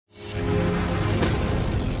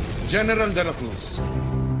General De La Cruz,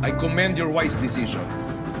 I commend your wise decision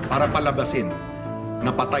para palabasin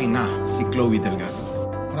na patay na si Chloe Delgado.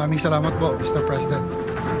 Maraming salamat po, Mr. President.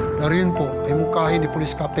 Darin po ay mungkahin ni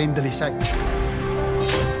Police Captain Dalisay.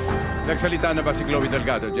 Nagsalita na ba si Chloe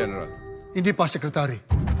Delgado, General? Hindi pa, Secretary.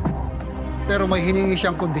 Pero may hiningi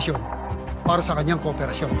siyang kondisyon para sa kanyang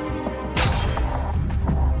kooperasyon.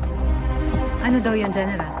 Ano daw yun,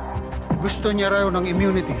 General? Gusto niya raw ng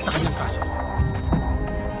immunity sa kanyang kaso.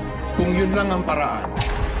 Kung yun lang ang paraan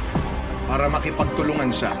para makipagtulungan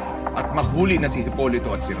siya at mahuli na si Hipolito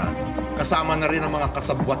at si Rani, kasama na rin ang mga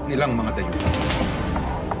kasabwat nilang mga dayuhan.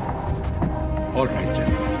 All right,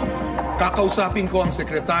 General. Kakausapin ko ang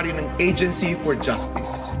sekretary ng Agency for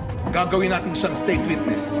Justice. Gagawin natin siyang state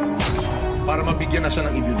witness para mabigyan na siya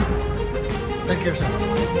ng immunity. Thank you, sir.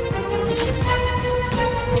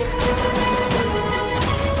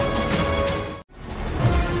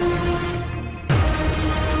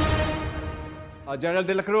 General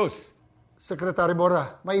De La Cruz. Secretary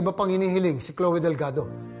Bora, may iba pang hinihiling si Chloe Delgado.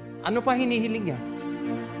 Ano pa hinihiling niya?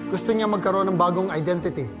 Gusto niya magkaroon ng bagong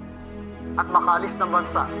identity at makaalis ng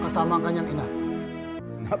bansa kasama ang kanyang ina.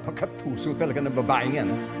 Napakatuso talaga ng babaeng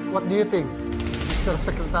yan. What do you think, Mr.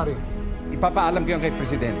 Secretary? Ipapaalam ko yan kay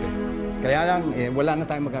Presidente. Kaya lang, wala na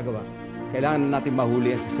tayong magagawa. Kailangan natin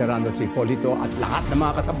mahuli si Serrano at si Hipolito at lahat ng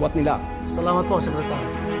mga kasabwat nila. Salamat po, Secretary.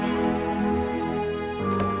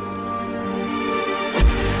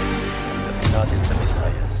 Natin sa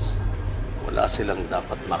Visayas, wala silang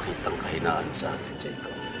dapat makitang kahinaan sa atin,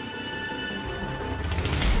 Jacob.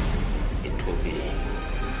 It will be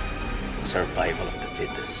survival of the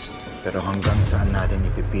fittest. Pero hanggang saan natin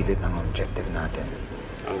ipipilit ang objective natin?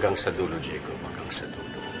 Hanggang sa dulo, Jacob, hanggang sa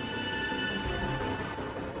dulo.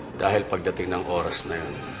 Dahil pagdating ng oras na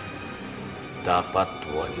yun, dapat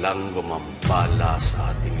walang gumampala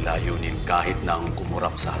sa ating layunin kahit na ang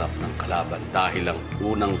kumurap sa harap ng kalaban dahil ang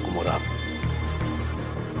unang kumurap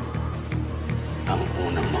ang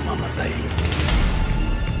unang mamamatay.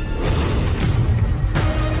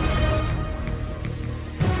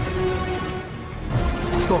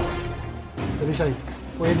 Gusto, Dalisay,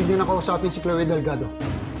 pwede niyo na kausapin si Chloe Delgado.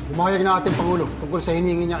 Umayag na ating Pangulo tungkol sa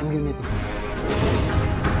hiningi niya immunity.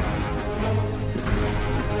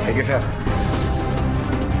 Thank you, sir.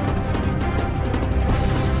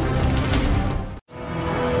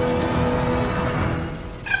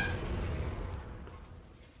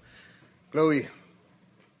 Chloe,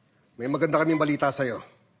 may maganda kaming balita sa'yo.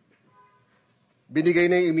 Binigay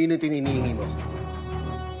na yung immunity na hinihingi mo.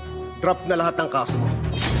 Drop na lahat ng kaso mo.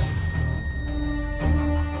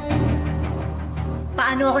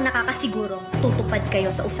 Paano ako nakakasiguro tutupad kayo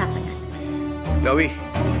sa usapan natin? Chloe,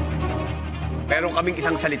 meron kaming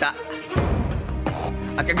isang salita.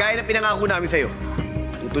 At kagaya ng pinangako namin sa'yo,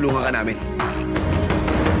 tutulungan ka namin.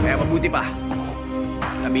 Kaya mabuti pa,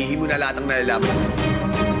 sabihin mo na lahat ng nalalaman.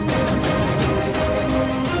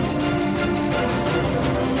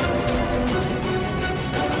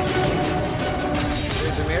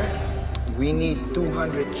 We need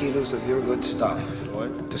 200 kilos of your good stuff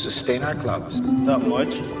to sustain our clubs. That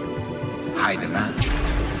much? High demand.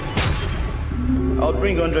 I'll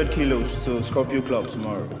bring 100 kilos to Scorpio Club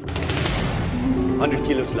tomorrow. 100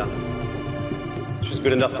 kilos lang. Which is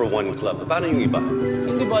good enough for one club. Paano yung iba?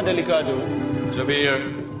 Hindi ba delikado? Javier,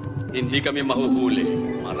 hindi kami mahuhuli.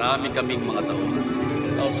 Marami kaming mga tauhan.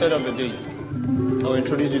 I'll set up a date. I'll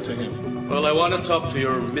introduce you to him. Well, I want to talk to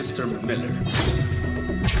your Mr. Miller.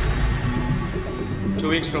 2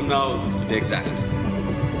 weeks from now, to be exact.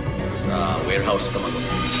 Sa warehouse ka mag-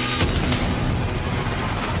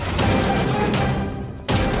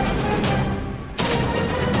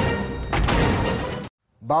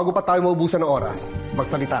 Bago pa tayo maubusan ng oras,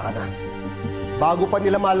 magsalita ka na. Bago pa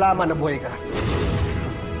nila malaman na buhay ka.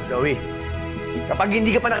 Chloe, kapag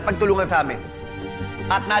hindi ka pa nakipagtulungan sa amin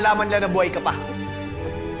at nalaman nila na buhay ka pa,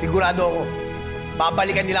 sigurado ako,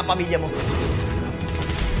 babalikan nila ang pamilya mo.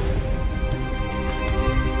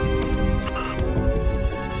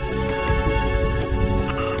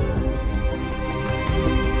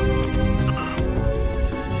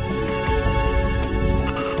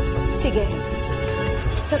 Sige,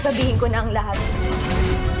 sasabihin ko na ang lahat.